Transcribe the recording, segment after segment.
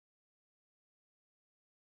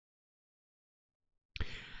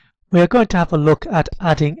We are going to have a look at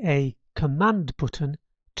adding a command button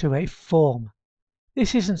to a form.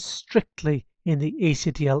 This isn't strictly in the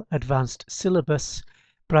ECDL Advanced syllabus,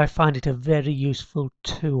 but I find it a very useful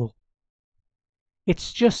tool.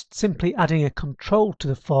 It's just simply adding a control to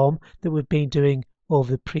the form that we've been doing over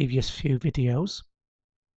the previous few videos.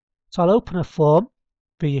 So I'll open a form,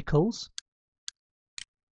 Vehicles,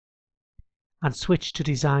 and switch to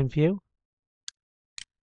Design View.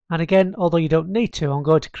 And again, although you don't need to, I'm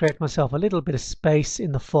going to create myself a little bit of space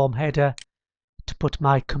in the form header to put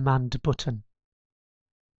my command button.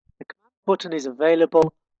 The command button is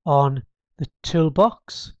available on the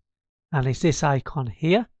toolbox, and it's this icon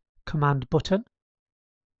here, command button.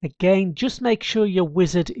 Again, just make sure your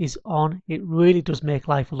wizard is on. It really does make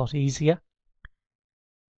life a lot easier.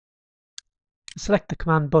 Select the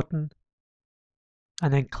command button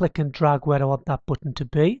and then click and drag where I want that button to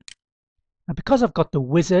be. And because I've got the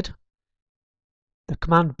wizard, the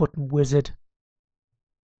command button wizard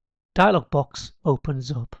dialog box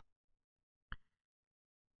opens up.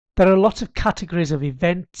 There are lots of categories of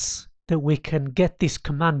events that we can get this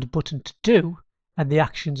command button to do and the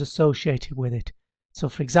actions associated with it. So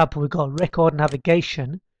for example, we've got record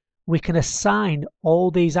navigation. We can assign all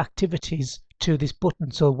these activities to this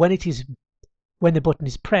button. So when the button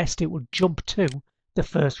is pressed, it will jump to the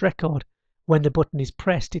first record. When the button is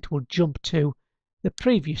pressed, it will jump to the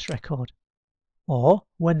previous record. Or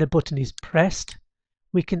when the button is pressed,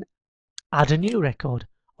 we can add a new record.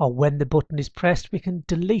 Or when the button is pressed, we can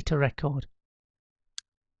delete a record.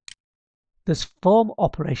 There's form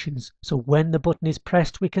operations. So when the button is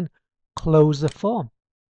pressed, we can close the form.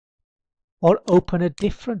 Or open a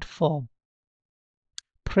different form.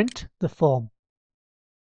 Print the form.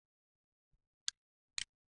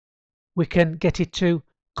 We can get it to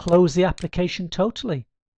close the application totally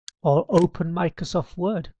or open Microsoft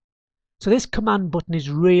Word. So this command button is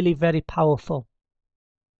really very powerful.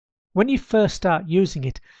 When you first start using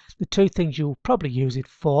it, the two things you'll probably use it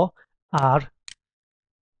for are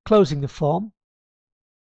closing the form,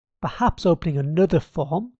 perhaps opening another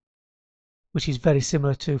form, which is very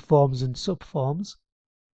similar to forms and subforms,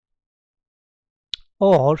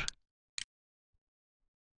 or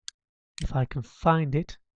if I can find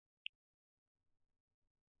it,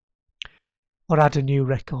 or add a new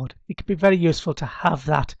record. It can be very useful to have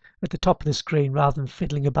that at the top of the screen rather than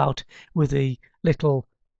fiddling about with the little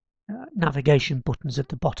navigation buttons at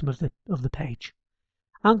the bottom of the page.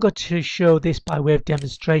 I'm going to show this by way of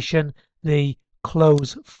demonstration, the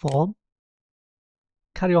close form.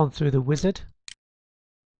 Carry on through the wizard.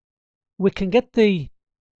 We can get the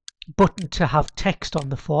button to have text on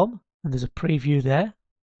the form, and there's a preview there,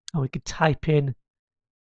 and we can type in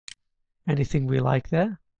anything we like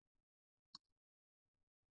there.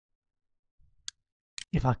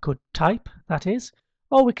 If I could type, that is,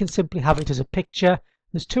 or we can simply have it as a picture.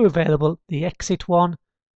 There's two available, the exit one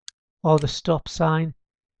or the stop sign,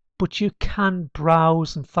 but you can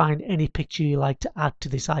browse and find any picture you like to add to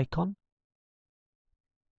this icon.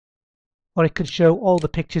 Or it can show all the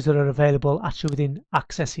pictures that are available actually within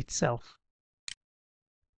Access itself.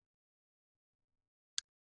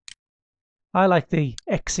 I like the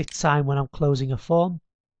exit sign when I'm closing a form,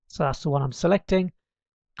 so that's the one I'm selecting.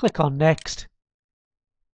 Click on Next.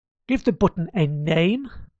 Give the button a name.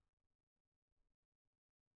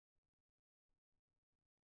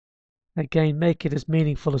 Again, make it as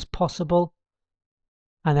meaningful as possible.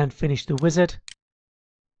 And then finish the wizard.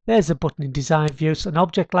 There's the button in Design View. So an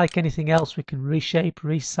object like anything else, we can reshape,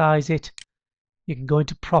 resize it. You can go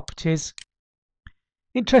into Properties.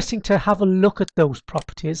 Interesting to have a look at those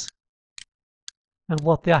properties and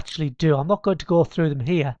what they actually do. I'm not going to go through them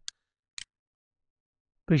here.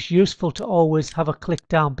 But it's useful to always have a click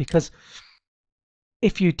down, because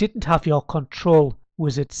if you didn't have your control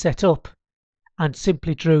wizard set up and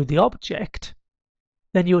simply drew the object,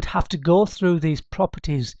 then you would have to go through these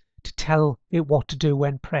properties to tell it what to do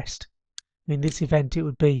when pressed. In this event, it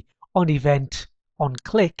would be on event, on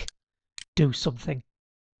click, do something.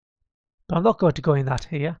 But I'm not going to go in that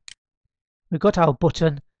here. We've got our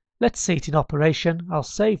button. Let's see it in operation. I'll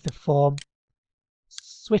save the form,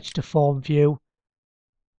 switch to form view,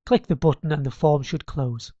 click the button, and the form should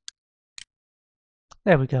close.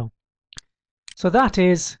 There we go. So that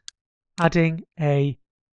is adding a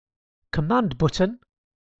command button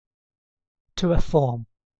to a form.